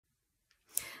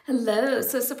Hello,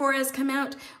 so Sephora has come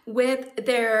out with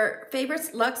their Favorites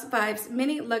Luxe Vibes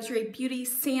Mini Luxury Beauty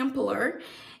Sampler,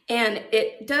 and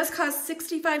it does cost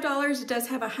 $65. It does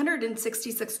have a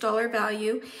 $166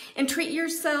 value, and treat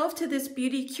yourself to this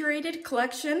beauty curated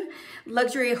collection,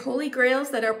 luxury holy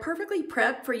grails that are perfectly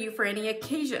prepped for you for any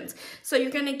occasions. So you're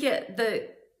gonna get the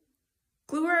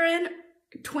Gluerin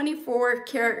 24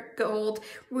 karat gold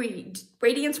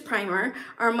radiance primer,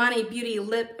 Armani Beauty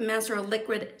Lip Master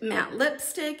Liquid Matte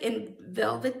Lipstick in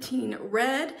velveteen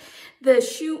red, the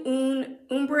Shu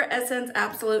Umbra Essence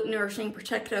Absolute Nourishing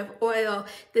Protective Oil,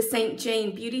 the St.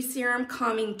 Jane Beauty Serum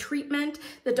Calming Treatment,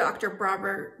 the Dr.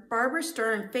 Barbara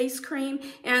Stern Face Cream,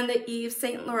 and the Yves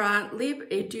Saint Laurent Libre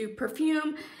et Doux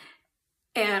Perfume,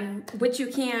 and which you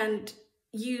can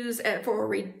use for a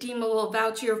redeemable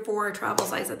voucher for a travel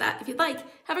size of that if you'd like.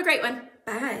 Have a great one.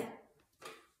 Bye.